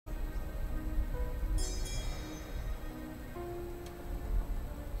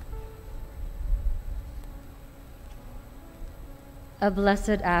A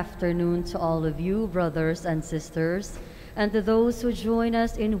blessed afternoon to all of you, brothers and sisters, and to those who join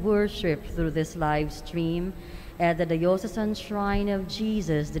us in worship through this live stream at the Diocesan Shrine of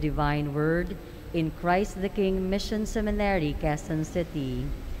Jesus, the Divine Word, in Christ the King Mission Seminary, Quezon City.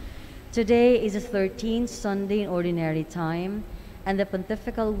 Today is the 13th Sunday in Ordinary Time and the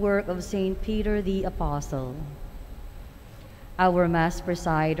pontifical work of St. Peter the Apostle. Our Mass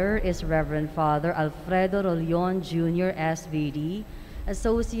presider is Reverend Father Alfredo Rollion Jr. SVD,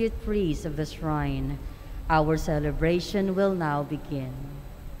 Associate Priest of the Shrine. Our celebration will now begin.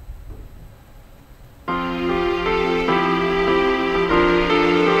 Come,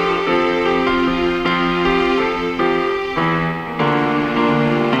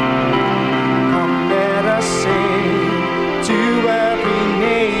 let us sing to every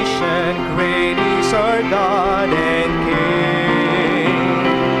nation, great is our God and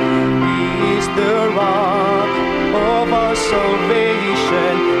the rock of our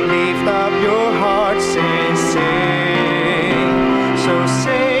salvation. Lift up your hearts and sing. So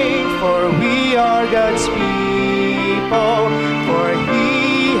sing, for we are God's people, for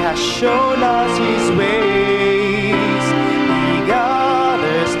He has shown us His ways. He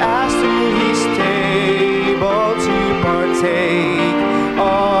gathers us to His table to partake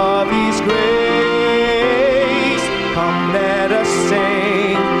of His grace. Come, let us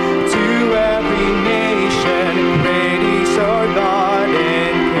sing to every nation, great is our God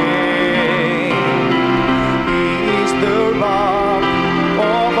and King. He is the rock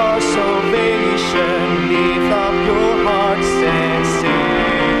of our salvation. Lift up your hearts and sing.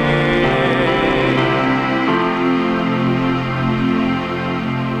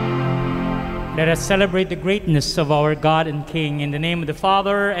 Let us celebrate the greatness of our God and King in the name of the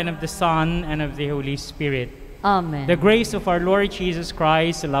Father, and of the Son, and of the Holy Spirit. Amen. The grace of our Lord Jesus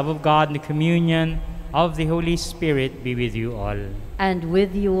Christ, the love of God, and the communion of the Holy Spirit be with you all. And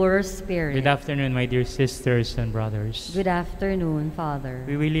with your spirit. Good afternoon, my dear sisters and brothers. Good afternoon, Father.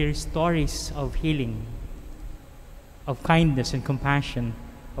 We will hear stories of healing, of kindness and compassion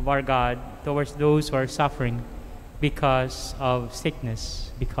of our God towards those who are suffering because of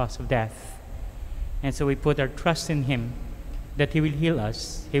sickness, because of death. And so we put our trust in Him that He will heal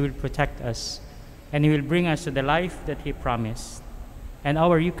us, He will protect us, and He will bring us to the life that He promised. And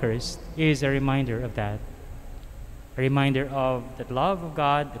our Eucharist is a reminder of that. A reminder of the love of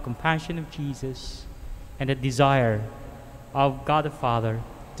God, the compassion of Jesus, and the desire of God the Father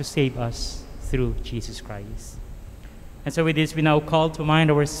to save us through Jesus Christ. And so with this, we now call to mind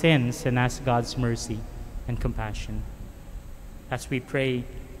our sins and ask God's mercy and compassion. As we pray,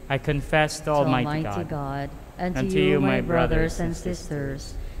 I confess to Almighty God, and to you, my brothers and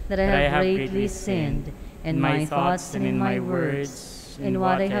sisters, that I have greatly sinned in my thoughts and in my words, in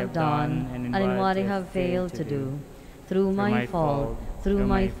what I have done and in what I have failed to do, through my fault, through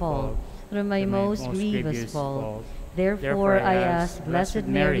my most grievous fault. Therefore I ask Blessed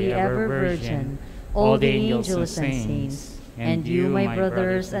Mary, ever Virgin, all the angels and saints, and you, my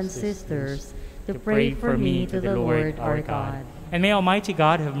brothers and sisters, to pray for me to the Lord our God. And may Almighty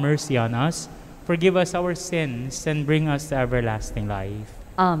God have mercy on us, forgive us our sins, and bring us to everlasting life.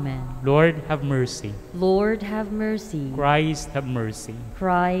 Amen. Lord, have mercy. Lord, have mercy. Christ, have mercy.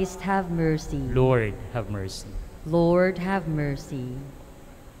 Christ, have mercy. Lord, have mercy. Lord, have mercy.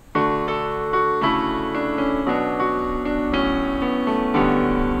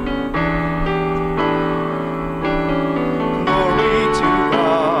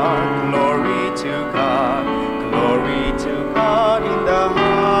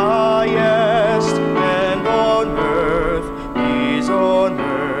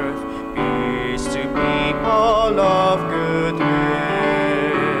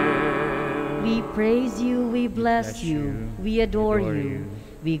 Bless you, we adore you,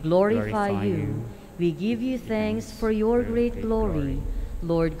 we glorify you, we give you thanks for your great glory,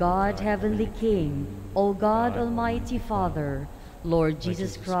 Lord God, Heavenly King, O God, Almighty Father, Lord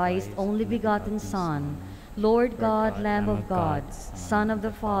Jesus Christ, only begotten Son, Lord God, Lamb of God, Son of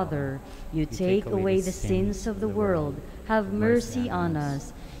the Father, you take away the sins of the world, have mercy on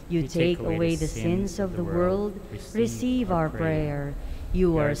us. You take away the sins of the world, receive our prayer.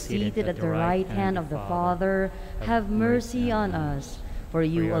 You are seated at the right hand of the Father, have mercy on us. For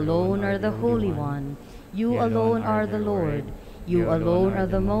you alone are the Holy One, you alone are the Lord, you alone are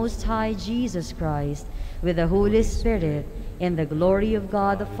the Most High Jesus Christ, with the Holy Spirit, in the glory of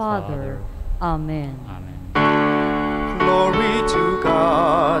God the Father. Amen. Glory to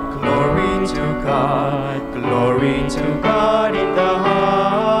God, glory to God, glory to God in the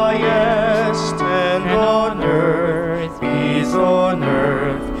highest, and on earth, peace on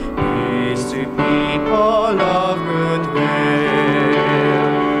earth, peace to people of good will.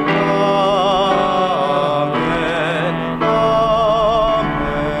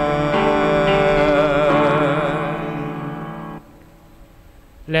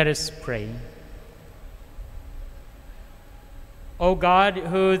 Let us pray. O God,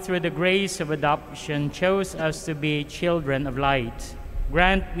 who through the grace of adoption chose us to be children of light,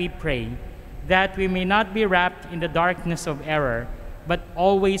 grant, we pray, that we may not be wrapped in the darkness of error, but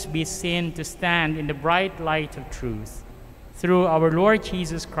always be seen to stand in the bright light of truth. Through our Lord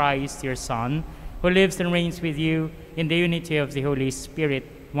Jesus Christ, your Son, who lives and reigns with you in the unity of the Holy Spirit,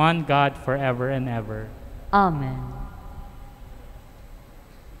 one God, forever and ever. Amen.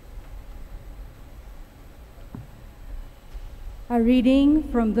 A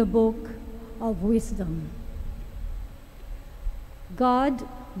reading from the Book of Wisdom. God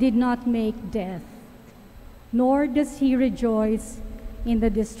did not make death, nor does he rejoice in the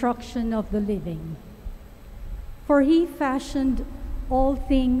destruction of the living. For he fashioned all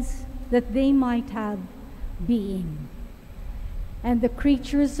things that they might have being, and the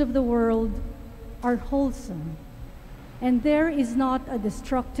creatures of the world are wholesome, and there is not a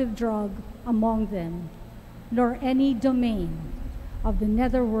destructive drug among them, nor any domain of the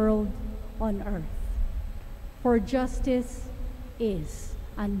netherworld on earth. For justice is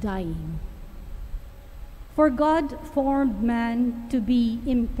undying. For God formed man to be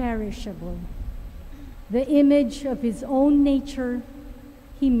imperishable. The image of his own nature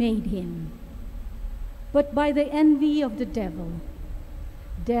he made him. But by the envy of the devil,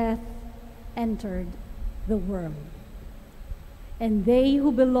 death entered the world, and they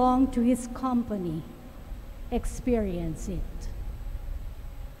who belong to his company experience it.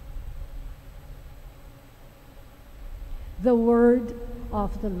 The word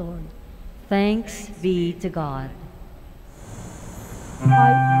of the Lord. Thanks be to God.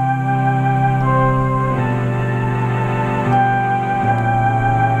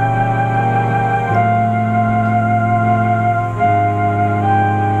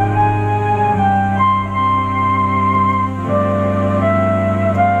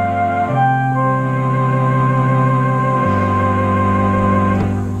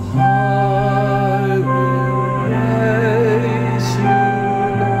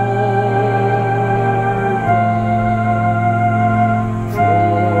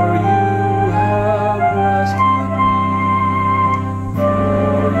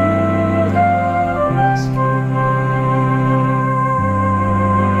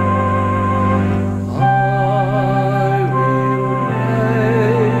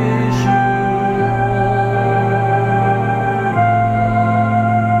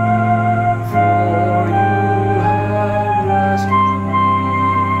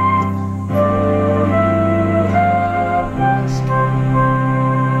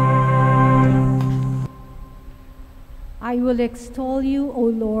 Extol you, O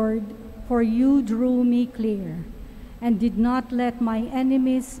Lord, for you drew me clear, and did not let my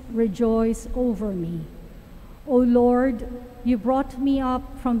enemies rejoice over me. O Lord, you brought me up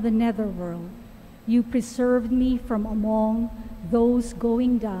from the netherworld. You preserved me from among those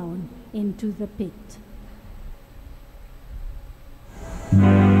going down into the pit.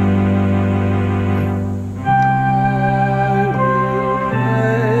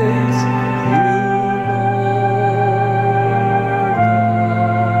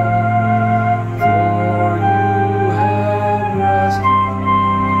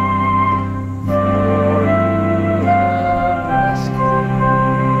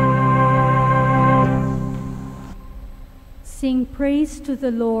 Sing praise to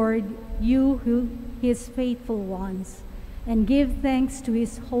the Lord, you who his faithful ones, and give thanks to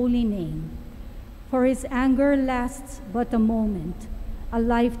his holy name. For his anger lasts but a moment, a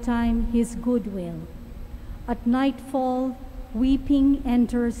lifetime his goodwill. At nightfall, weeping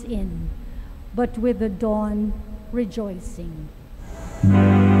enters in, but with the dawn, rejoicing.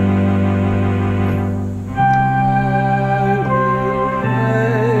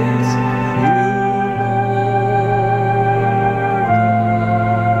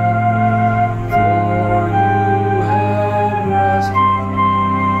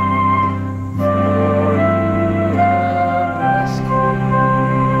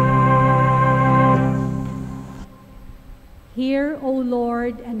 Hear, O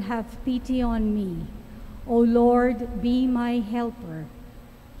Lord, and have pity on me. O Lord, be my helper.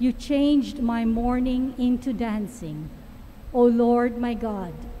 You changed my mourning into dancing. O Lord, my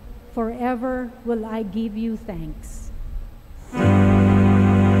God, forever will I give you thanks. I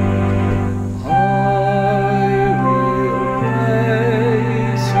will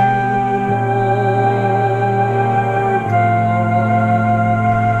praise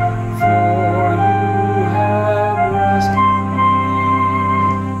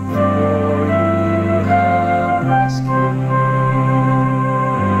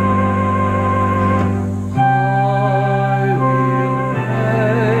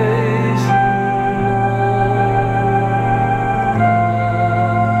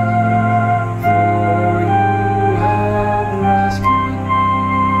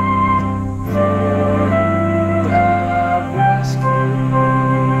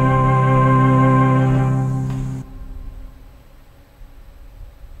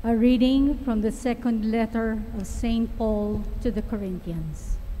from the second letter of St. Paul to the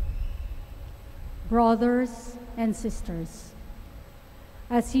Corinthians. Brothers and sisters,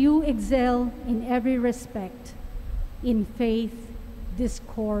 as you excel in every respect, in faith,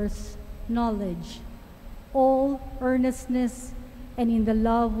 discourse, knowledge, all earnestness, and in the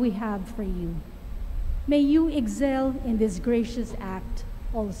love we have for you, may you excel in this gracious act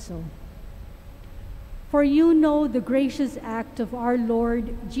also. For you know the gracious act of our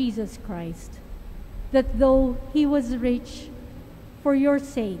Lord Jesus Christ, that though he was rich, for your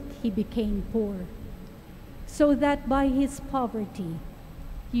sake he became poor, so that by his poverty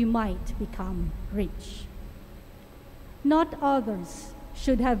you might become rich. Not others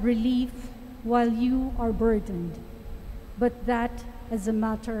should have relief while you are burdened, but that as a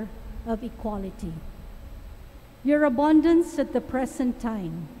matter of equality. Your abundance at the present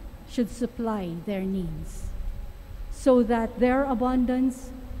time should supply their needs, so that their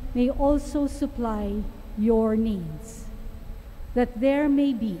abundance may also supply your needs, that there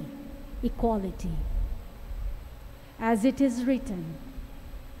may be equality. As it is written,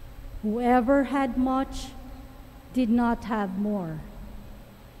 whoever had much did not have more,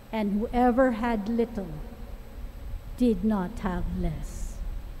 and whoever had little did not have less.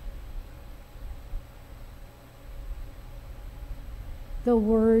 The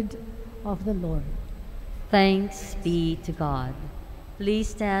word of the Lord. Thanks be to God. Please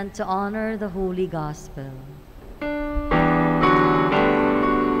stand to honor the Holy Gospel.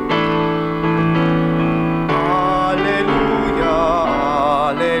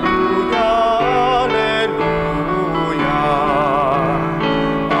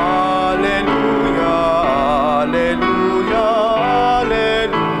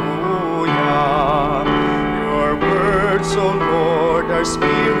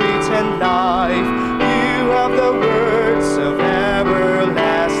 Spirit and life, you have the words of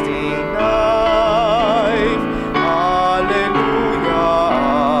everlasting life. Alleluia,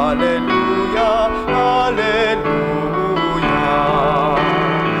 alleluia, alleluia.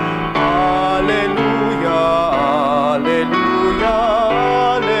 Alleluia, alleluia,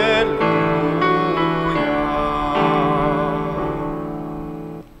 alleluia.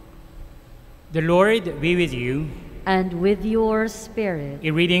 The Lord be with you. And with your spirit.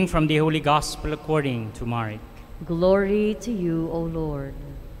 A reading from the Holy Gospel according to Mark. Glory to you, O Lord.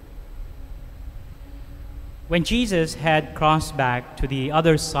 When Jesus had crossed back to the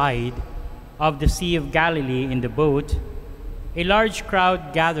other side of the Sea of Galilee in the boat, a large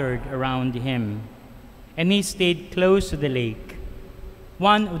crowd gathered around him, and he stayed close to the lake.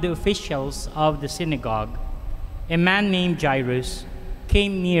 One of the officials of the synagogue, a man named Jairus,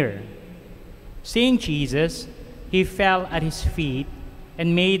 came near. Seeing Jesus, he fell at his feet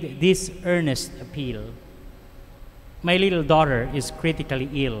and made this earnest appeal. My little daughter is critically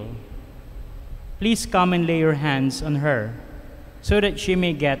ill. Please come and lay your hands on her so that she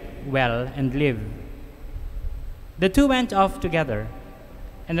may get well and live. The two went off together,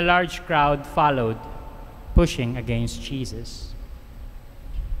 and a large crowd followed, pushing against Jesus.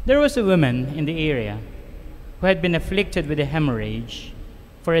 There was a woman in the area who had been afflicted with a hemorrhage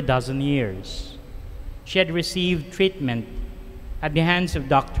for 12 years. She had received treatment at the hands of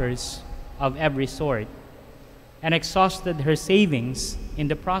doctors of every sort and exhausted her savings in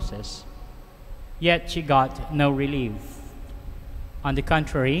the process. Yet she got no relief. On the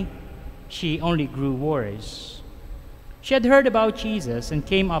contrary, she only grew worse. She had heard about Jesus and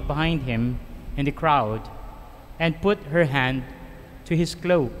came up behind him in the crowd and put her hand to his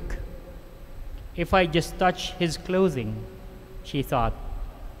cloak. If I just touch his clothing, she thought,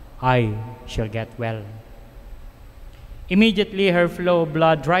 I shall get well. Immediately her flow of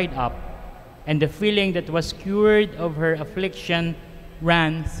blood dried up, and the feeling that was cured of her affliction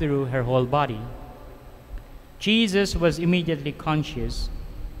ran through her whole body. Jesus was immediately conscious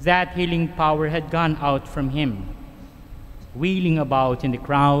that healing power had gone out from him. Wheeling about in the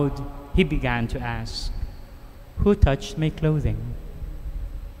crowd, he began to ask, "Who touched my clothing?"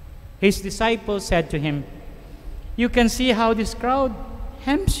 His disciples said to him, "You can see how this crowd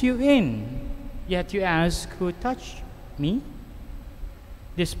hems you in, yet you ask, 'Who touched me?'"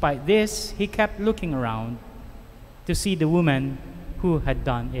 Despite this, he kept looking around to see the woman who had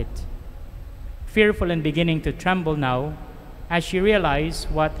done it. Fearful and beginning to tremble now, as she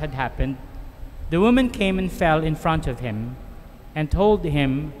realized what had happened, the woman came and fell in front of him and told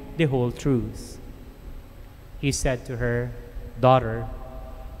him the whole truth. He said to her, "Daughter,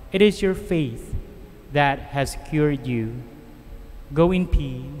 it is your faith that has cured you. Go in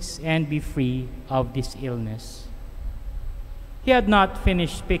peace and be free of this illness." He had not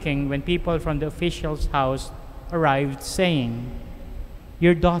finished speaking when people from the official's house arrived, saying,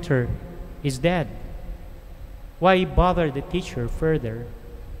 "Your daughter is dead. Why bother the teacher further?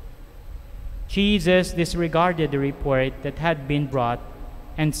 Jesus disregarded the report that had been brought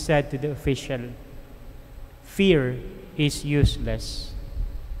and said to the official, "Fear is useless.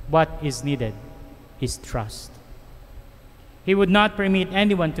 What is needed is trust." He would not permit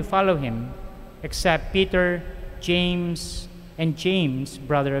anyone to follow him except Peter, James, and James,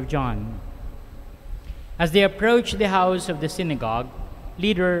 brother of John. As they approached the house of the synagogue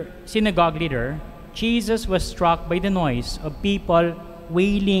leader, Jesus was struck by the noise of people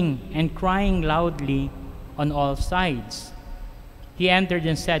wailing and crying loudly on all sides. He entered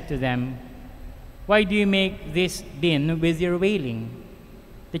and said to them, "Why do you make this din with your wailing?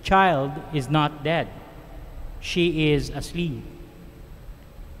 The child is not dead. She is asleep."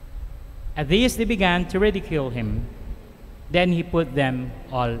 At this they began to ridicule him. Then he put them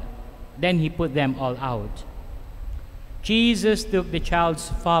all out. Jesus took the child's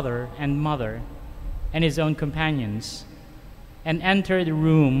father and mother and his own companions and entered the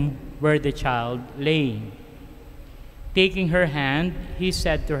room where the child lay. Taking her hand, he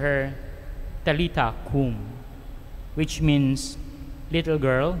said to her, "Talitha cum," which means, "Little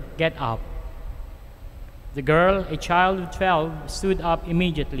girl, get up." The girl, a child of 12, stood up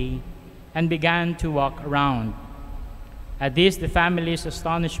immediately and began to walk around. At this, the family's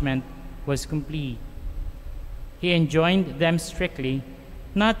astonishment was complete. He enjoined them strictly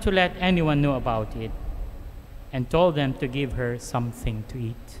not to let anyone know about it, and told them to give her something to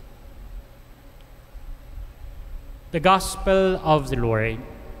eat. The Gospel of the Lord.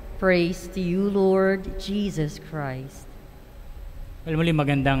 Praise to you, Lord Jesus Christ. Well, muli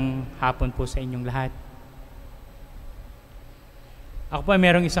magandang hapon po sa inyong lahat. Ako po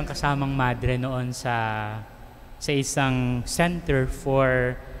merong isang kasamang madre noon sa isang center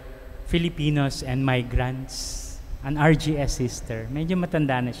for Filipinos and migrants, an RGS sister. Medyo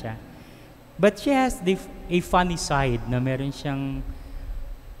matanda na siya. But she has a funny side na meron siyang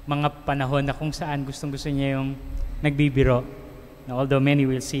mga panahon na kung saan gustong-gusto niya yung nagbibiro. Now, although many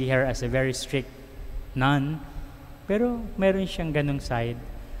will see her as a very strict nun, pero meron siyang ganong side.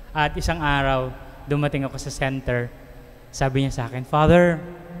 At isang araw, dumating ako sa center. Sabi niya sa akin, "Father,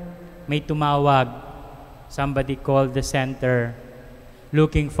 may tumawag. Somebody called the center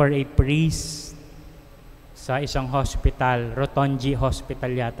looking for a priest sa isang hospital, Rotonji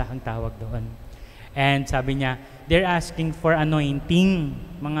Hospital yata ang tawag doon. And sabi niya, they're asking for anointing,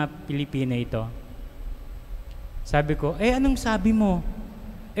 mga Pilipino ito." Sabi ko, anong sabi mo?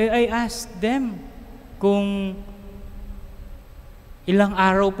 I asked them kung ilang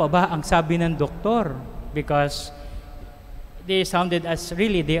araw pa ba ang sabi ng doktor, because they sounded as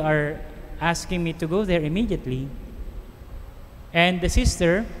really they are asking me to go there immediately. And the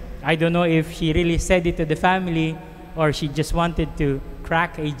sister, I don't know if she really said it to the family or she just wanted to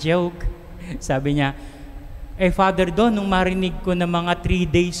crack a joke. Sabi niya, Father Don, nung marinig ko na mga 3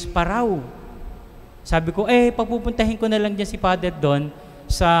 days pa raw. Sabi ko, papupuntahin ko na lang dyan si Father Don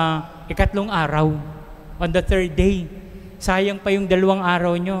sa ikatlong araw, on the 3rd day. Sayang pa yung 2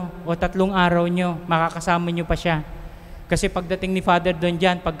 araw nyo o 3 araw nyo, makakasama nyo pa siya. Kasi pagdating ni Father Don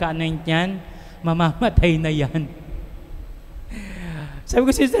dyan, pagka-anoint niyan, mamamatay na yan. Sabi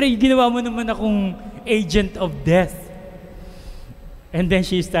ko, sister, ginawa mo naman akong agent of death. And then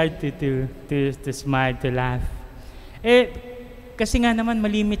she started to smile, to laugh. Kasi nga naman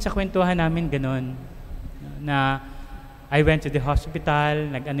malimit sa kwentuhan namin ganon. Na I went to the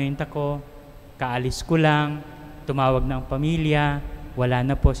hospital, nag-anoint ako, kaalis ko lang, tumawag na ang pamilya, wala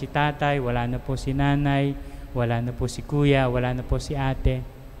na po si tatay, wala na po si nanay, wala na po si kuya, wala na po si ate.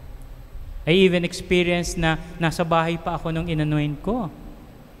 I even experienced na nasa bahay pa ako nung inanoint ko.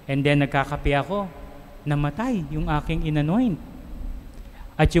 And then nagkakape ako, namatay yung aking inanoint.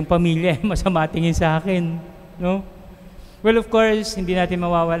 At yung pamilya masama tingin sa akin, no? Well, of course, hindi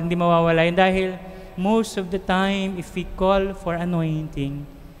mawawala yun dahil most of the time, if we call for anointing,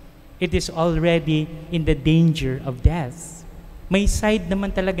 it is already in the danger of death. May side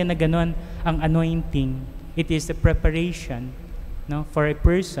naman talaga na ganon ang anointing. It is the preparation, no, for a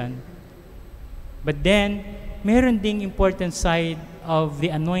person. But then, meron ding important side of the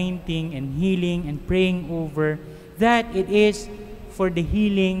anointing and healing and praying over, that it is for the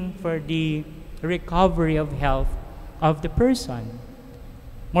healing, for the recovery of health of the person.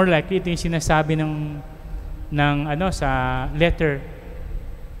 More likely, ito yung sinasabi sa letter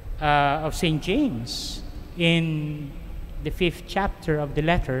of St. James in the 5th chapter of the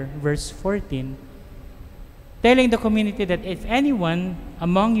letter, verse 14, telling the community that if anyone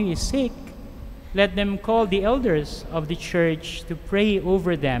among you is sick, let them call the elders of the church to pray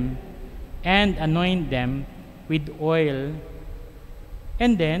over them and anoint them with oil.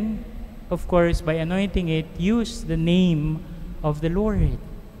 And then, of course, by anointing it, use the name of the Lord.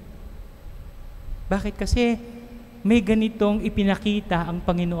 Bakit? Kasi may ganitong ipinakita ang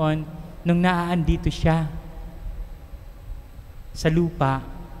Panginoon nung naaandito siya sa lupa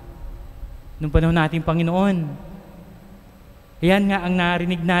nung panahon nating Panginoon. Yan nga ang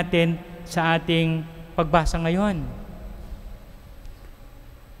narinig natin sa ating pagbasa ngayon.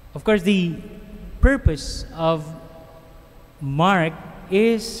 Of course, the purpose of Mark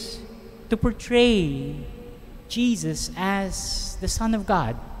is to portray Jesus as the Son of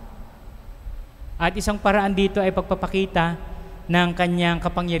God. At isang paraan dito ay pagpapakita ng kanyang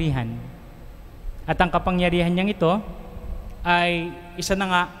kapangyarihan. At ang kapangyarihan niyang ito ay isa na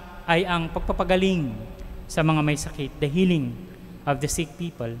nga ay ang pagpapagaling sa mga may sakit, the healing of the sick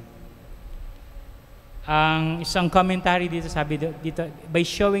people. Ang isang commentary dito sabi dito, by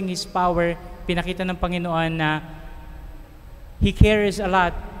showing His power, pinakita ng Panginoon na He cares a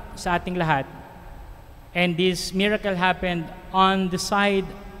lot sa ating lahat. And this miracle happened on the side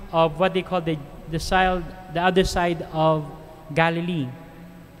of what they call the other side of Galilee.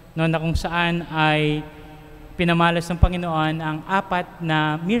 No, na kung saan ay pinamalas ng Panginoon ang 4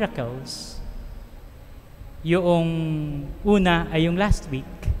 na miracles. Yung una ay yung last week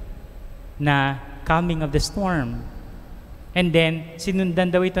na calming of the storm. And then,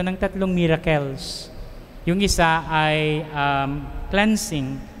 sinundan daw ito ng 3 miracles. Yung isa ay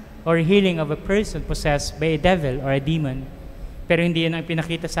cleansing or healing of a person possessed by a devil or a demon. Pero hindi yun ang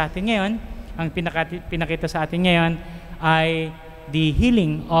pinakita sa atin ngayon. Ang pinakita sa atin ngayon ay the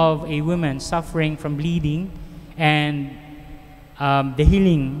healing of a woman suffering from bleeding and the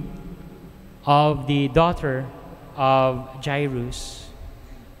healing of the daughter of Jairus,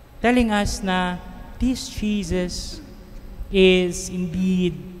 telling us na this Jesus is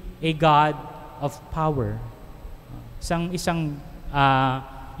indeed a God of power. Isang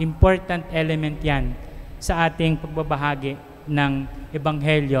important element yan sa ating pagbabahagi ng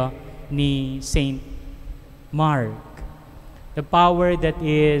Ebanghelyo ni Saint Mark. The power that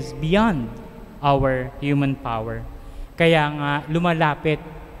is beyond our human power. Kaya nga lumalapit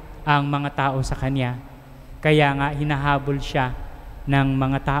ang mga tao sa Kanya. Kaya nga hinahabol siya ng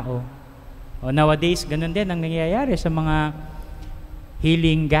mga tao. Nowadays, ganun din ang nangyayari sa mga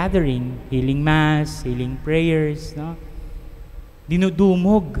healing gathering, healing mass, healing prayers. No?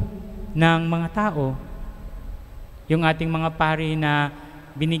 Dinudumog ng mga tao yung ating mga pari na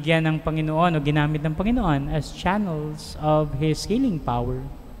binigyan ng Panginoon o ginamit ng Panginoon as channels of His healing power.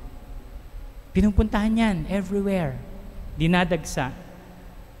 Pinupuntahan yan everywhere. Dinadagsa.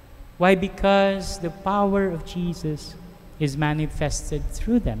 Why? Because the power of Jesus is manifested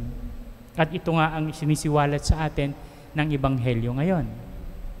through them. At ito nga ang sinisiwalat sa atin ng Ebanghelyo ngayon.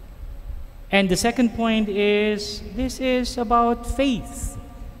 And the second point is, this is about faith.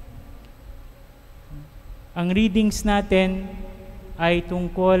 Ang readings natin ay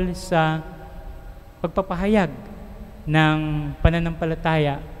tungkol sa pagpapahayag ng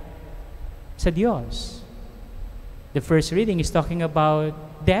pananampalataya sa Diyos. The first reading is talking about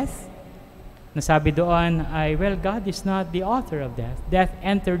death. Nasabi doon ay, well, God is not the author of death. Death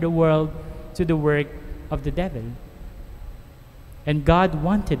entered the world to the work of the devil. And God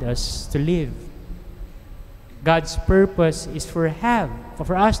wanted us to live. God's purpose is for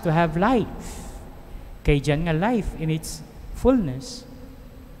us to have life. Kaya dyan nga life in its fullness.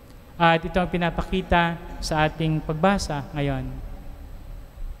 At ito ang pinapakita sa ating pagbasa ngayon.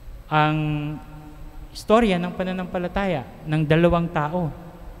 Ang istorya ng pananampalataya ng 2 tao.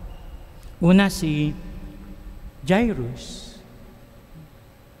 Una si Jairus.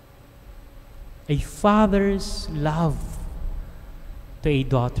 A father's love to a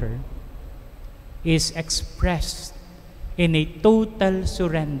daughter is expressed in a total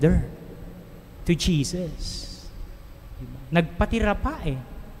surrender to Jesus. Nagpatira pa eh.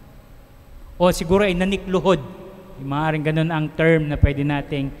 O siguro ay nanikluhod. Maaaring ganun ang term na pwede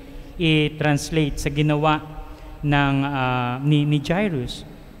nating i-translate sa ginawa ng ni Jairus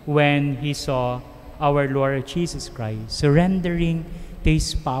when he saw our Lord Jesus Christ surrendering to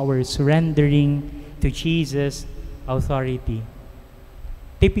His power, surrendering to Jesus' authority.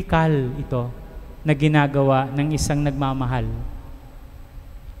 Typical ito na ginagawa ng isang nagmamahal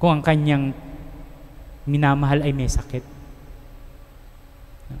kung ang kanyang minamahal ay may sakit.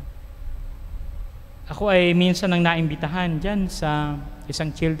 Ako ay minsan nang naimbitahan dyan sa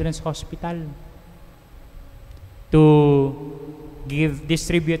isang children's hospital to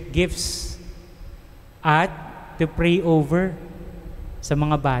distribute gifts at to pray over sa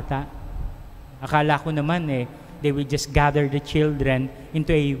mga bata. Akala ko naman they will just gather the children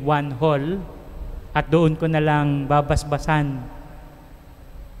into a one hall at doon ko na lang babasbasan.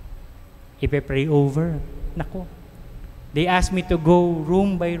 Ipe-pray over. Nako. They asked me to go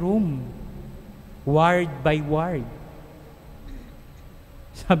room by room, ward by ward.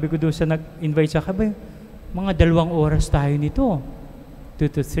 Sabi ko doon sa nag-invite sa kabay, mga 2 oras tayo nito. 2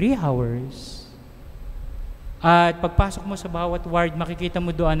 to 3 hours. At pagpasok mo sa bawat ward, makikita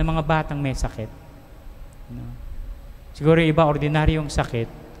mo doon ang mga batang may sakit. No? Siguro yung iba, ordinaryong sakit.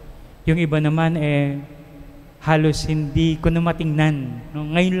 Yung iba naman, halos hindi ko na matingnan. No?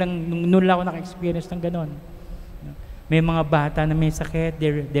 Ngayon lang, noon lang ako naka-experience ng ganon. No? May mga bata na may sakit,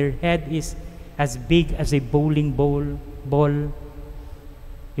 their head is as big as a bowling ball.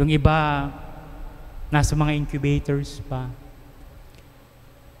 Yung iba, nasa mga incubators pa.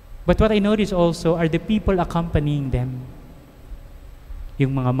 But what I notice also are the people accompanying them.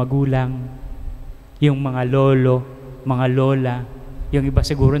 Yung mga magulang, yung mga lolo, mga lola, yung iba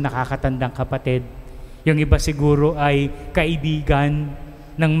siguro nakakatandang kapatid, yung iba siguro ay kaibigan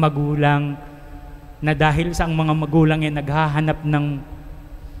ng magulang na dahil sa ang mga magulang ay naghahanap ng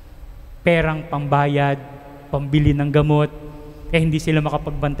perang pambayad, pambili ng gamot, hindi sila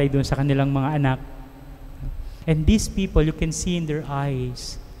makapagbantay doon sa kanilang mga anak. And these people, you can see in their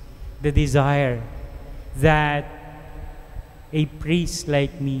eyes the desire that a priest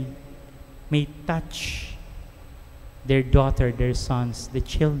like me may touch their daughter, their sons, the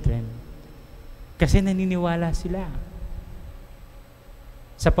children. Kasi naniniwala sila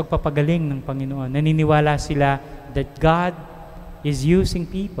sa pagpapagaling ng Panginoon. Naniniwala sila that God is using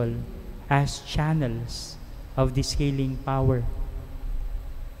people as channels of this healing power.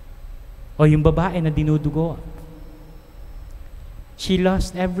 O yung babae na dinudugo, she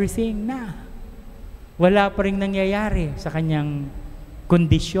lost everything na. Wala pa rin nangyayari sa kanyang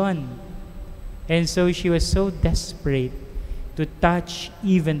kondisyon. And so she was so desperate to touch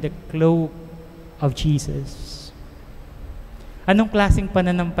even the cloak of Jesus. Anong klaseng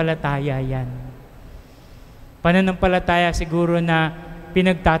pananampalataya yan? Pananampalataya siguro na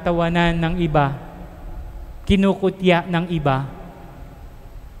pinagtatawanan ng iba, kinukutya ng iba,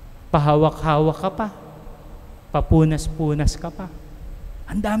 pahawak-hawak ka pa, papunas-punas ka pa.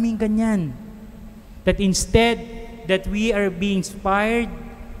 Ang daming ganyan. That instead that we are being inspired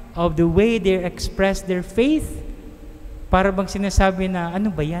of the way they express their faith, para bang sinasabi na, ano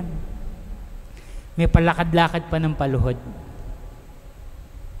ba yan? May palakad-lakad pa ng paluhod.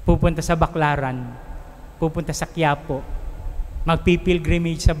 Pupunta sa Baklaran, pupunta sa Quiapo,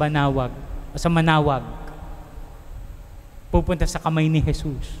 magpipilgrimage sa Banawag, o sa Manawag, pupunta sa kamay ni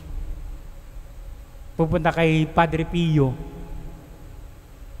Jesus, pupunta kay Padre Pio,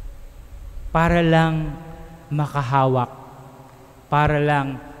 para lang makahawak, para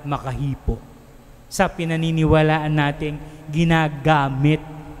lang makahipo sa pinaniniwalaan nating ginagamit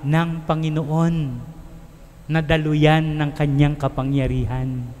ng Panginoon na daluyan ng kanyang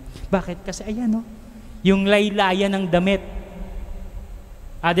kapangyarihan. Bakit? Kasi ayan, no? Yung laylayan ng damit,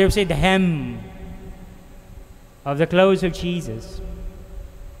 others say the hem of the clothes of Jesus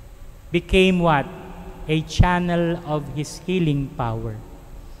became what? A channel of His healing power.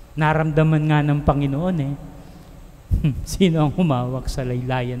 Naramdaman nga ng Panginoon sino ang humawak sa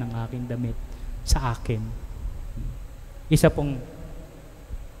laylayan ng aking damit? Sa akin. Isa pong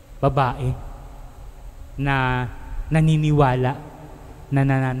babae na naniniwala, na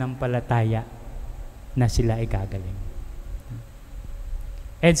nananampalataya na sila ay gagaling.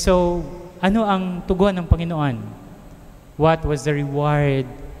 And so, ano ang tugon ng Panginoon? What was the reward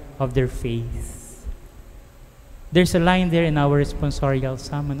of their faith? There's a line there in our responsorial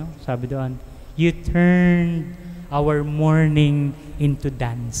psalm, no? Sabi doon, you turned our mourning into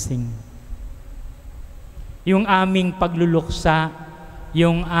dancing. Yung aming pagluluksa,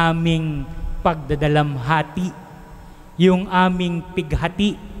 yung aming pagdadalamhati, yung aming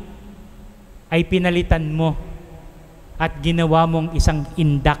pighati, ay pinalitan mo at ginawa mong isang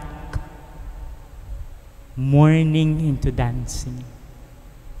indak. Mourning into dancing.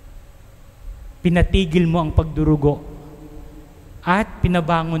 Pinatigil mo ang pagdurugo at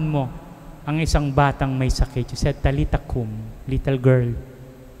pinabangon mo ang isang batang may sakit. You said, Talita kum, little girl,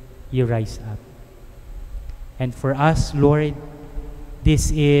 you rise up. And for us, Lord,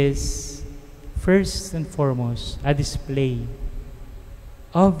 this is first and foremost a display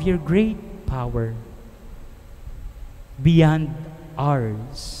of your great power beyond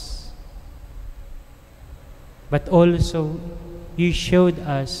ours. But also, you showed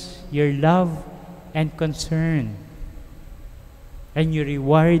us your love and concern, and you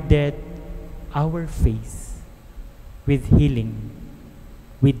rewarded our faith with healing,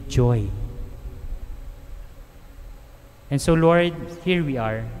 with joy. And so, Lord, here we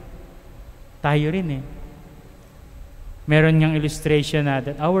are. Tayo rin Meron niyang illustration na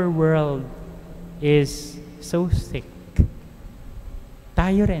that our world is so sick.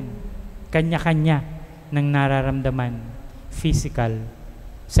 Tayo rin, kanya-kanya ng nararamdaman, physical,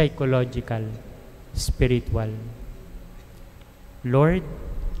 psychological, spiritual. Lord,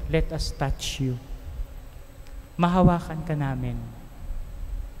 let us touch you. Mahawakan ka namin.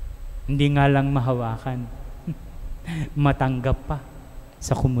 Hindi nga lang mahawakan, matanggap pa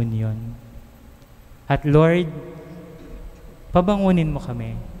sa komunyon. At Lord, pabangunin mo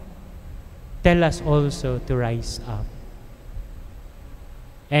kami. Tell us also to rise up.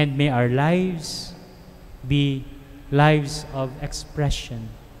 And may our lives be lives of expression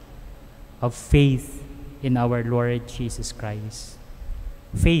of faith in our Lord Jesus Christ.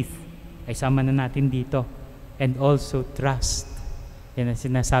 Faith, ay sama na natin dito. And also trust. Yan ang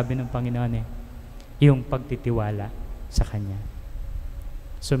sinasabi ng Panginoon yung pagtitiwala sa Kanya.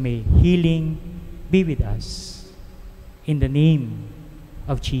 So may healing be with us in the name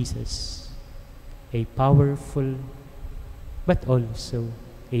of Jesus, a powerful but also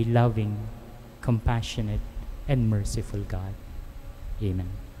a loving, compassionate, and merciful God. Amen.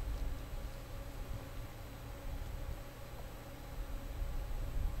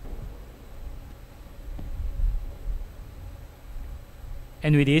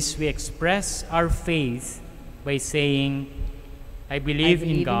 And with this, we express our faith by saying, I believe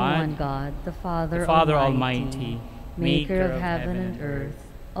in God, one God, the Father Almighty, maker of heaven and earth,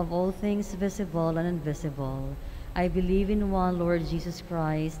 of all things visible and invisible. I believe in one Lord Jesus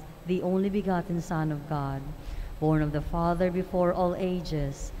Christ, the only begotten Son of God, born of the Father before all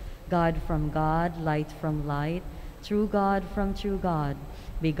ages, God from God, light from light, true God from true God,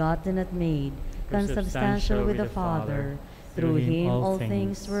 begotten and made, consubstantial with the Father. Through him all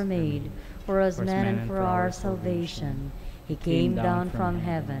things were made, for us men and for our salvation. He came down from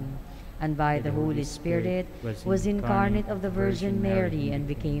heaven, and by the Holy Spirit was incarnate of the Virgin Mary and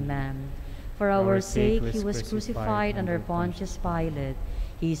became man. For our sake he was crucified under Pontius Pilate.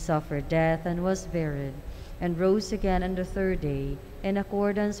 He suffered death and was buried, and rose again on the third day, in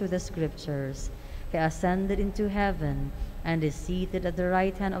accordance with the Scriptures. He ascended into heaven, and is seated at the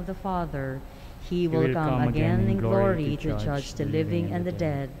right hand of the Father. He will come again in glory to judge the living and the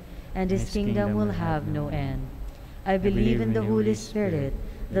dead, and his kingdom will have no end. I believe in the Holy Spirit,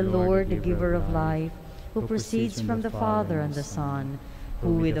 the Lord, the giver of life, who proceeds from the Father and the Son,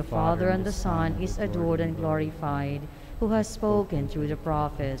 who with the Father and the Son is adored and glorified, who has spoken through the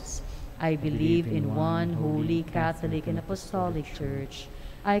prophets. I believe in one holy, Catholic, and Apostolic Church.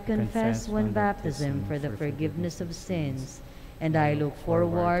 I confess one baptism for the forgiveness of sins, and I look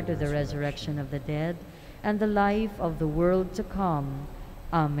forward to the resurrection of the dead and the life of the world to come.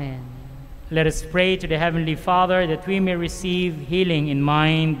 Amen. Let us pray to the Heavenly Father that we may receive healing in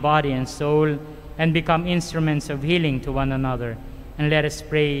mind, body, and soul, and become instruments of healing to one another. And let us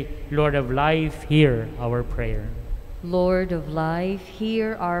pray, Lord of life, hear our prayer. Lord of life,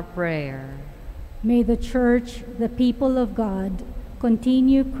 hear our prayer. May the Church, the people of God,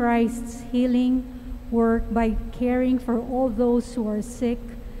 continue Christ's healing work by caring for all those who are sick,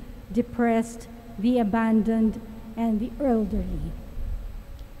 depressed, the abandoned, and the elderly.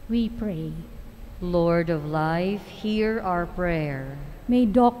 We pray. Lord of life, hear our prayer. May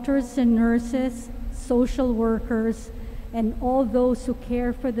doctors and nurses, social workers, and all those who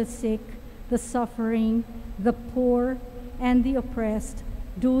care for the sick, the suffering, the poor, and the oppressed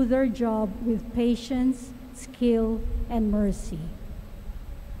do their job with patience, skill, and mercy.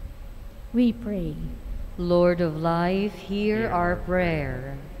 We pray. Lord of life, hear our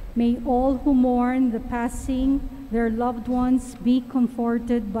prayer. May all who mourn the passing their loved ones be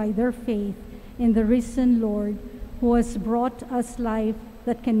comforted by their faith in the risen Lord, who has brought us life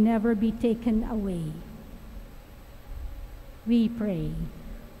that can never be taken away. We pray.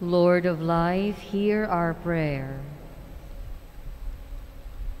 Lord of life, hear our prayer.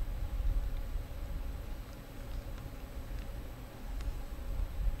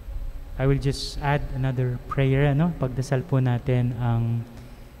 I will just add another prayer, Pagdasal po natin ang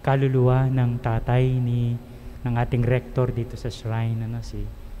kaluluwa ng tatay ng ating rector dito sa shrine,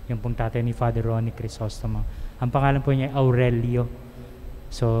 yung pong tatay ni Father Ronnie Crisostomo. Ang pangalan po niya ay Aurelio.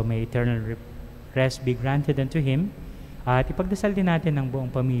 So may eternal rest be granted unto him. At ipagdasal din natin ang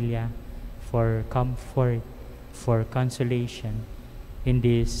buong pamilya for comfort, for consolation in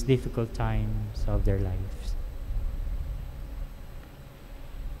these difficult times of their lives.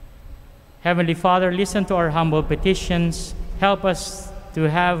 Heavenly Father, listen to our humble petitions. Help us to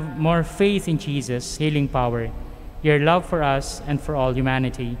have more faith in Jesus' healing power, your love for us and for all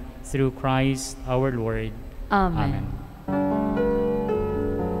humanity, through Christ our Lord. Amen. Amen.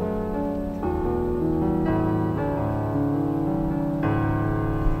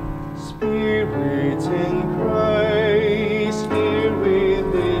 in Christ, here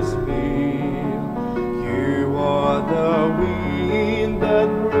with His beam. You are the wind that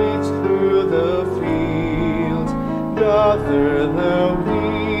breaks through the fields. Gather the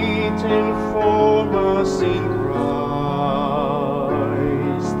wheat and form us in Christ.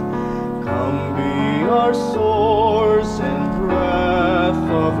 Come be our source and breath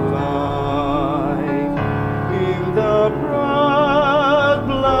of life. In the bread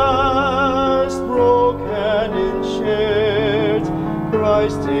blessed, broken and shared,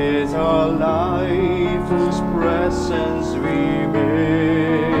 Christ is our life, whose presence we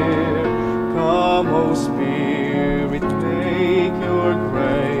bear. Come, O Spirit, make your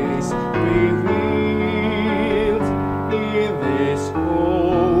grace revealed in this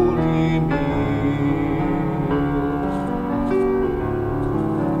holy meal.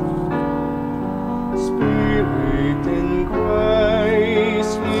 Spirit and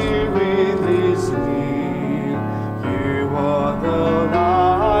grace, here in this meal, you are the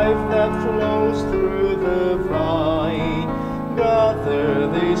life that flows through the vine. Gather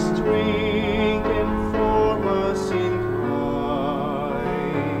this drink and form us in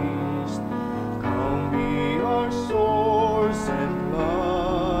Christ. Come be our source and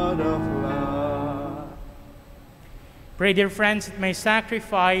blood of life. Pray, dear friends, that my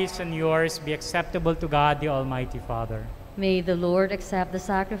sacrifice and yours be acceptable to God, the Almighty Father. May the Lord accept the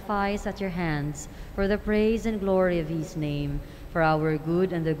sacrifice at your hands for the praise and glory of His name, for our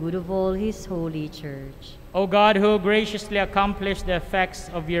good and the good of all His holy church. O God, who graciously accomplished the effects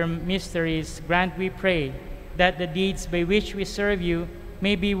of your mysteries, grant, we pray, that the deeds by which we serve you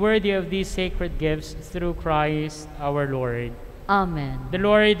may be worthy of these sacred gifts through Christ our Lord. Amen. The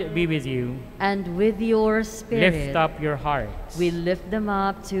Lord be with you. And with your spirit, Lift up your hearts. we lift them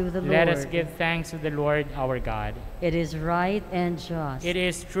up to the Let Lord. us give thanks to the Lord our God. It is right and just. It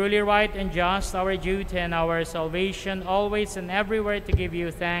is truly right and just, our duty and our salvation, always and everywhere to give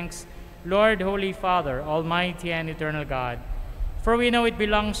you thanks, Lord, Holy Father, Almighty and eternal God. For we know it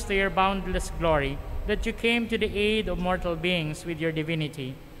belongs to your boundless glory that you came to the aid of mortal beings with your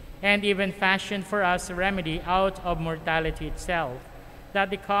divinity, and even fashioned for us a remedy out of mortality itself, that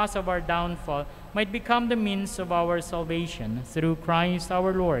the cause of our downfall might become the means of our salvation, through Christ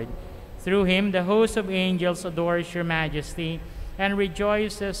our Lord. Through him the host of angels adores your majesty and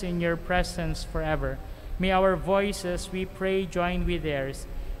rejoices in your presence forever. May our voices, we pray, join with theirs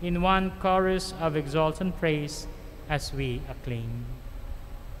in one chorus of exultant praise as we acclaim.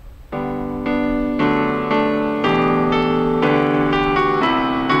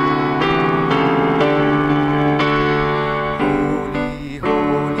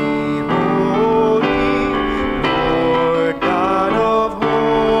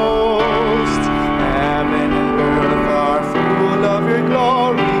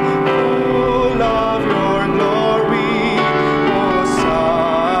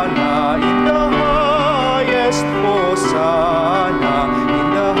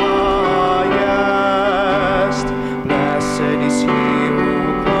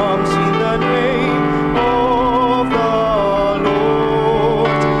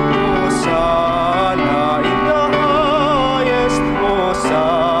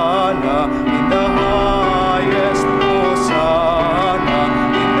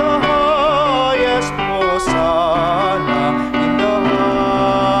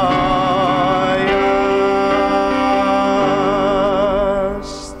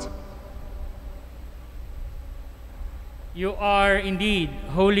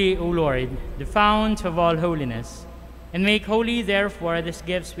 Holy, O Lord, the fount of all holiness, and make holy, therefore, these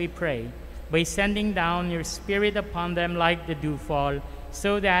gifts, we pray, by sending down your Spirit upon them like the dewfall,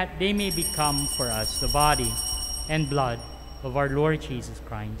 so that they may become for us the body and blood of our Lord Jesus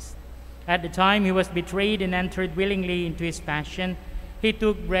Christ. At the time he was betrayed and entered willingly into his passion, he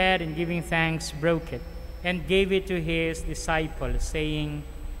took bread and giving thanks, broke it, and gave it to his disciples, saying,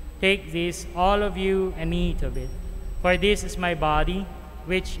 "Take this, all of you, and eat of it, for this is my body,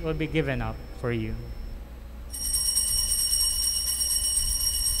 which will be given up for you."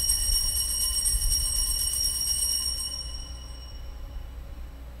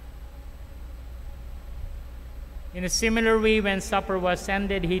 In a similar way, when supper was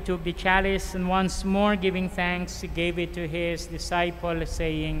ended, he took the chalice, and once more giving thanks, he gave it to his disciples,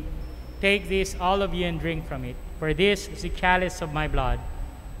 saying, "Take this, all of you, and drink from it, for this is the chalice of my blood,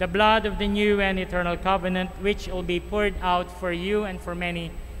 the blood of the new and eternal covenant, which will be poured out for you and for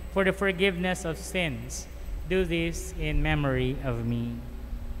many for the forgiveness of sins. Do this in memory of me."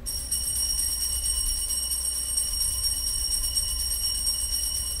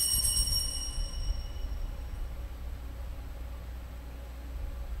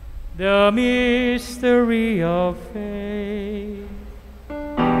 The mystery of faith.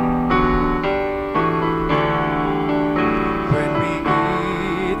 When we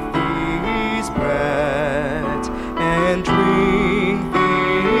eat this bread and drink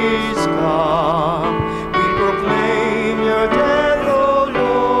this cup, we proclaim your death, O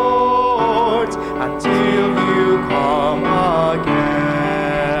Lord, until you come again.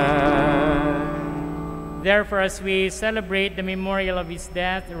 Therefore, as we celebrate the memorial of his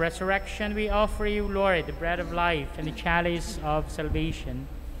death and resurrection, we offer you, Lord, the bread of life and the chalice of salvation,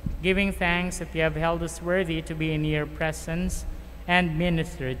 giving thanks that you have held us worthy to be in your presence and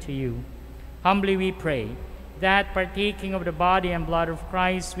minister to you. Humbly we pray that, partaking of the body and blood of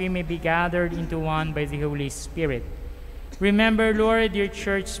Christ, we may be gathered into one by the Holy Spirit. Remember, Lord, your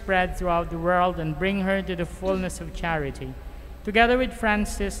church spread throughout the world and bring her to the fullness of charity, together with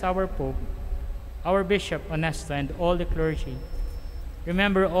Francis, our Pope, our Bishop, Onesto, and all the clergy.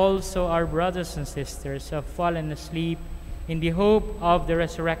 Remember also our brothers and sisters who have fallen asleep in the hope of the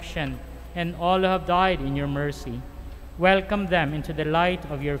resurrection, and all who have died in your mercy. Welcome them into the light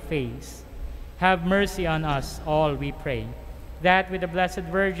of your face. Have mercy on us all, we pray, that with the Blessed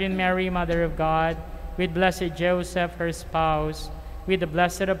Virgin Mary, Mother of God, with blessed Joseph, her spouse, with the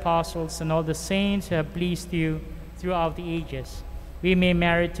blessed apostles and all the saints who have pleased you throughout the ages, we may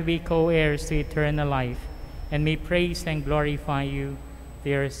merit to be co-heirs to eternal life, and may praise and glorify you,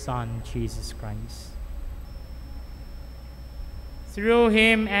 dear Son, Jesus Christ. Through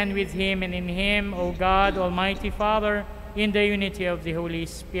him and with him and in him, O God, Almighty Father, in the unity of the Holy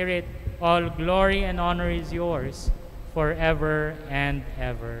Spirit, all glory and honor is yours, forever and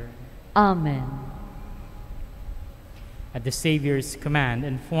ever. Amen. At the Savior's command,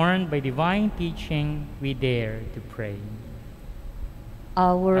 informed by divine teaching, we dare to pray.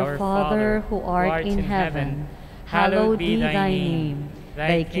 Our Father, who art in heaven, hallowed be thy name.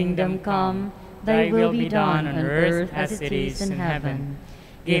 Thy kingdom come, thy will be done on earth as it is in heaven.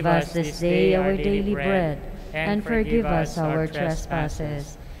 Give us this day our daily bread, and forgive us our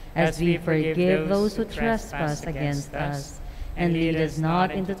trespasses, as we forgive those who trespass against us. And lead us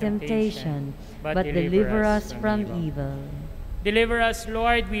not into temptation, but deliver us from evil. Deliver us,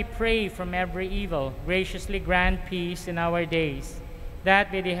 Lord, we pray, from every evil. Graciously grant peace in our days,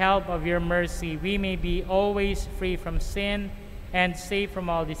 that by the help of your mercy we may be always free from sin and safe from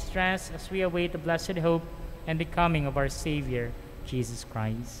all distress, as we await the blessed hope and the coming of our Savior, Jesus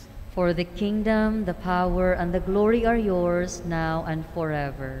Christ. For the kingdom, the power, and the glory are yours, now and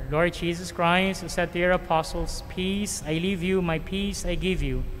forever. Lord Jesus Christ, who said to your apostles, "Peace I leave you, my peace I give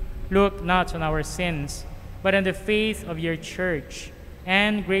you," look not on our sins, but on the faith of your church,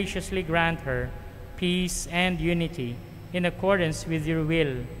 and graciously grant her peace and unity, in accordance with your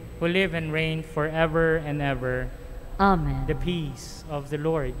will, who live and reign forever and ever. Amen. The peace of the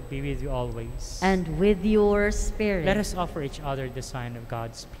Lord be with you always. And with your spirit. Let us offer each other the sign of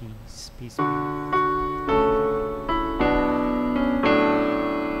God's peace. Peace be with you.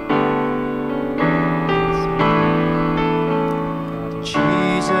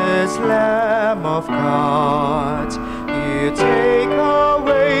 Jesus, Lamb of God, you take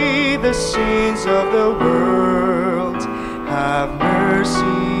away the sins of the world. Have mercy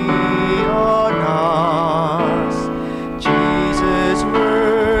on us. Jesus,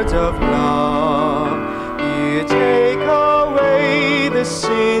 word of love, you take away the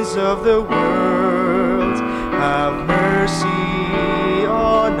sins of the world. Have mercy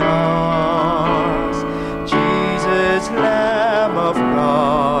on us. Jesus, Lamb of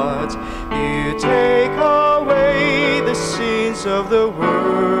God, you take away the sins of the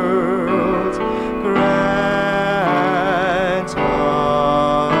world. Grant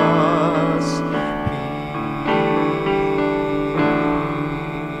us peace.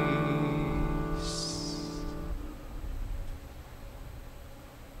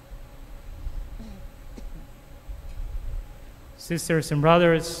 Sisters and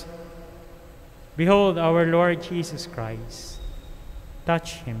brothers, behold our Lord Jesus Christ.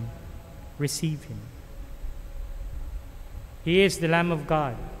 Touch him, receive him. He is the Lamb of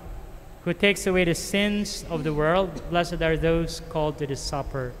God, who takes away the sins of the world. Blessed are those called to the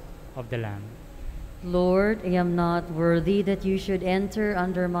supper of the Lamb. Lord, I am not worthy that you should enter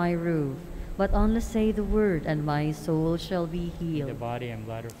under my roof, but only say the word, and my soul shall be The healed. body and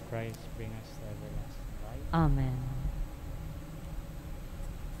blood of Christ bring us to everlasting life. Amen.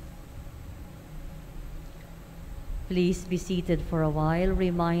 Please be seated for a while.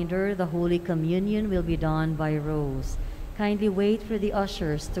 Reminder, the Holy Communion will be done by rows. Kindly wait for the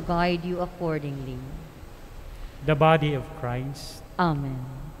ushers to guide you accordingly. The body of Christ. Amen.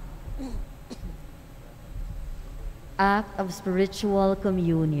 act of spiritual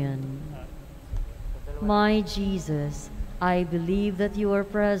communion. My Jesus, I believe that you are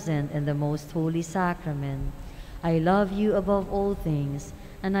present in the most holy sacrament. I love you above all things,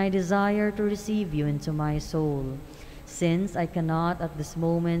 and I desire to receive you into my soul. Since I cannot at this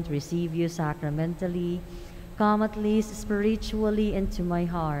moment receive you sacramentally, come at least spiritually into my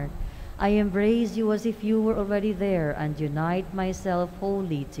heart. I embrace you as if you were already there and unite myself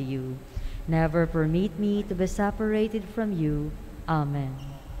wholly to you. Never permit me to be separated from you. Amen.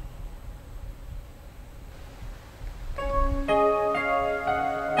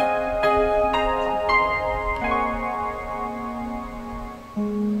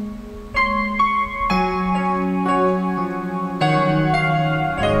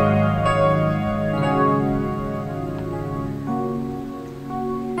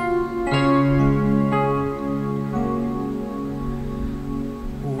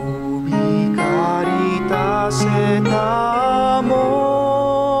 et amor,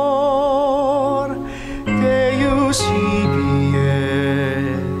 Deus ibi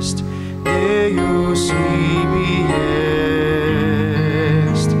est, Deus ibi est,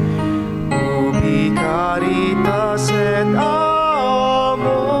 ubi caritas et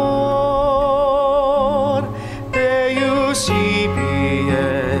amor, Deus ibi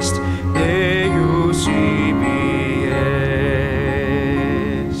est, Deus ibi est.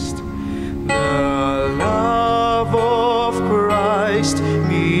 The love of Christ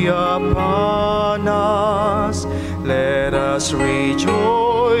be upon us. Let us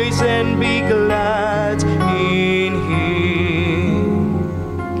rejoice and be glad in Him.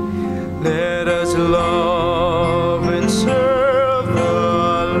 Let us love and serve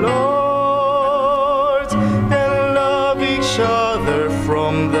the Lord and love each other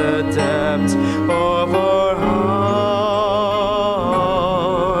from the depths of our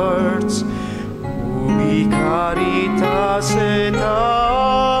hearts. Ubi caritas et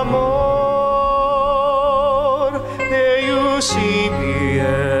amor, Deus ibi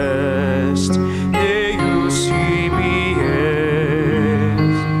est, Deus ibi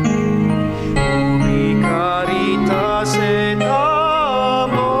est. Ubi caritas et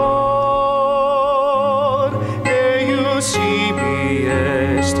amor, Deus ibi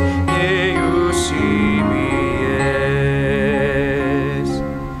est, Deus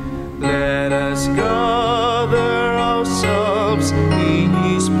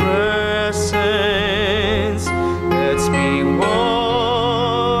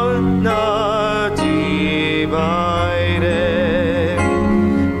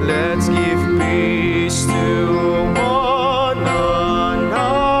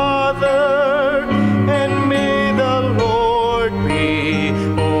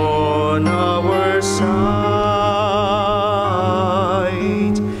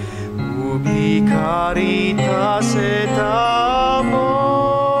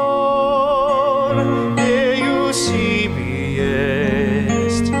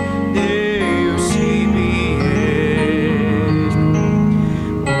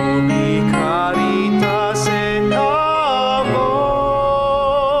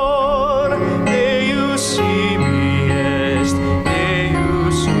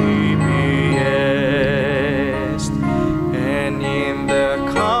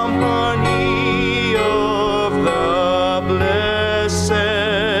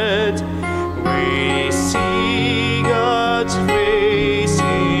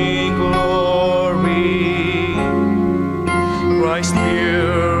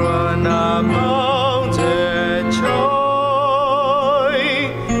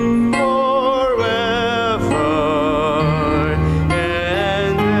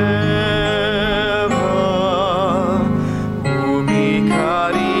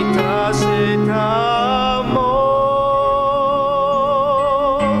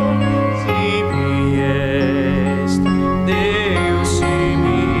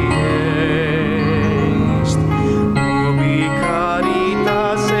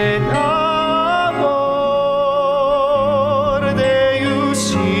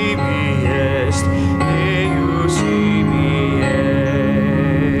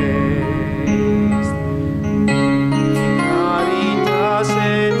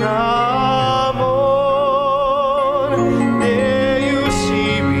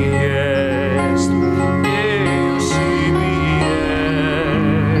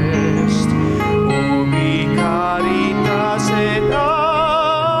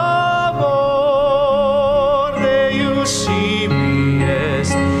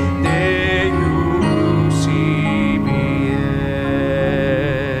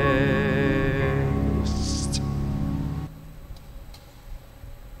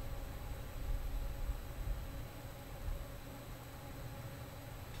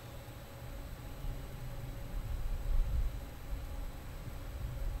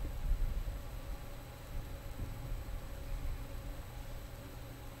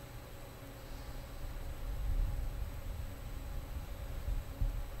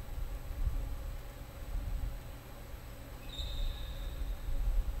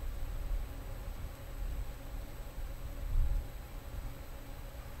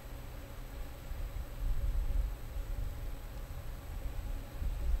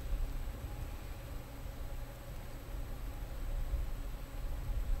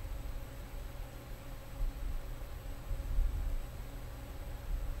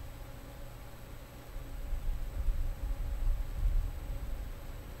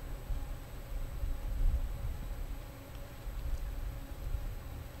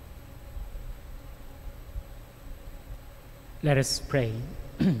Let us pray.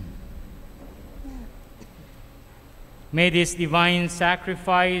 May this divine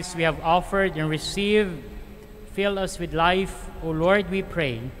sacrifice we have offered and received fill us with life, O Lord, we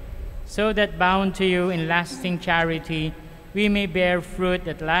pray, so that bound to you in lasting charity, we may bear fruit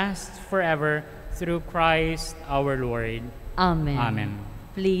that lasts forever through Christ our Lord. Amen. Amen.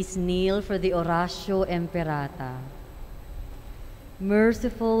 Please kneel for the Oratio Imperata.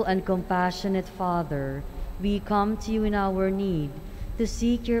 Merciful and compassionate Father, we come to you in our need to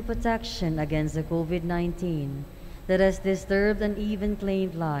seek your protection against the COVID-19 that has disturbed and even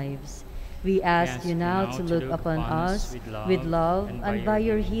claimed lives. We ask you now to look upon us with love and by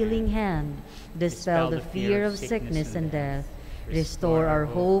your healing hand, dispel the fear of sickness and death, restore our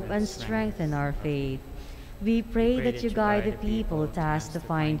hope and strengthen our faith. We pray that you guide the people tasked to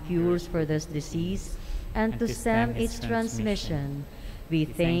find cures for this disease and to stem its transmission. We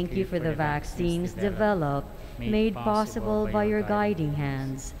thank you for the vaccines developed, made possible by your guiding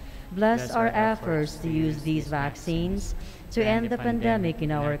hands. Bless our efforts to use these vaccines to end the pandemic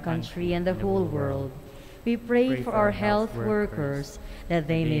in our country and the whole world. We pray for our health workers that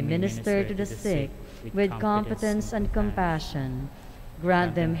they may minister to the sick with competence and compassion.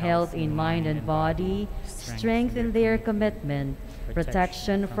 Grant them health in mind and body, strength in their commitment,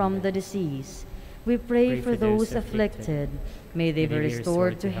 protection from the disease. We pray for those afflicted. May they be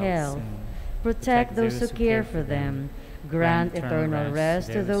restored to health. Protect those who care for them. Grant eternal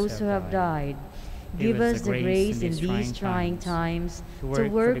rest to those who have died. Give us the grace in these trying times to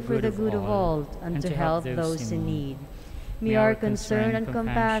work for the good of all and to help those in need. May our concern and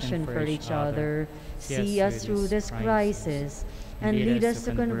compassion for each other see us through this crisis and lead us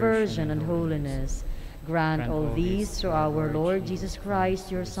to conversion and holiness. Grant all these through our Lord Jesus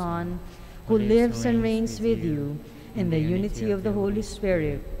Christ, your Son, who lives and reigns with you in the unity of the Holy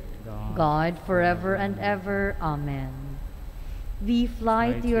Spirit, God, forever and ever. Amen. We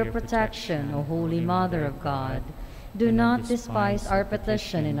fly to your protection, O Holy Mother of God. Do not despise our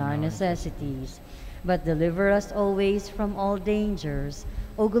petition in our necessities, but deliver us always from all dangers,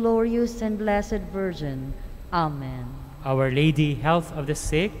 O glorious and blessed Virgin. Amen. Our Lady, health of the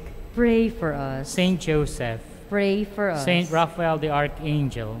sick, Pray for us. Saint Joseph, Pray for us. Saint Raphael the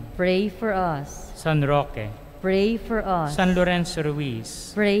Archangel, Pray for us. San Roque, Pray for us. San Lorenzo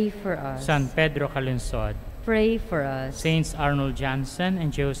Ruiz, Pray for us. San Pedro Calunsod, Pray for us. Saints Arnold Janssen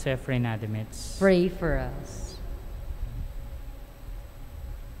and Joseph Reynadimitz. Pray for us.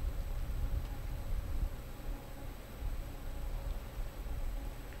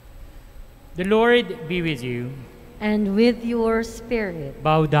 The Lord be with you. And with your spirit.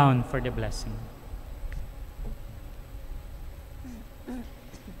 Bow down for the blessing.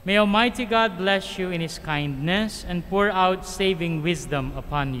 May Almighty God bless you in His kindness and pour out saving wisdom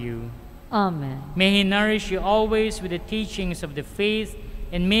upon you. Amen. May He nourish you always with the teachings of the faith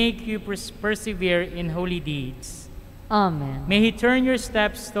and make you persevere in holy deeds. Amen. May He turn your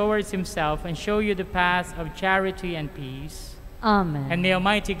steps towards Himself and show you the path of charity and peace. Amen. And may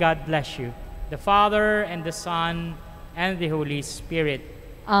Almighty God bless you, the Father and the Son and the Holy Spirit.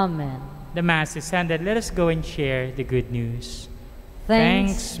 Amen. The Mass is ended. Let us go and share the good news.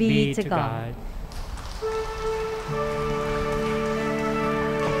 Thanks be to God.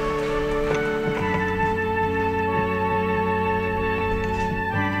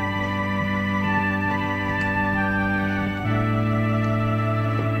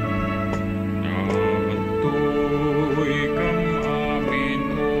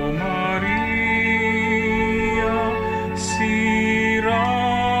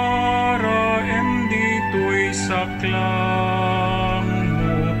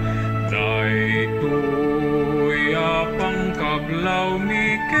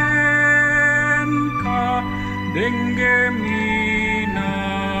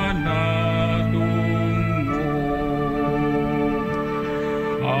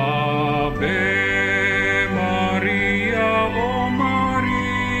 Ave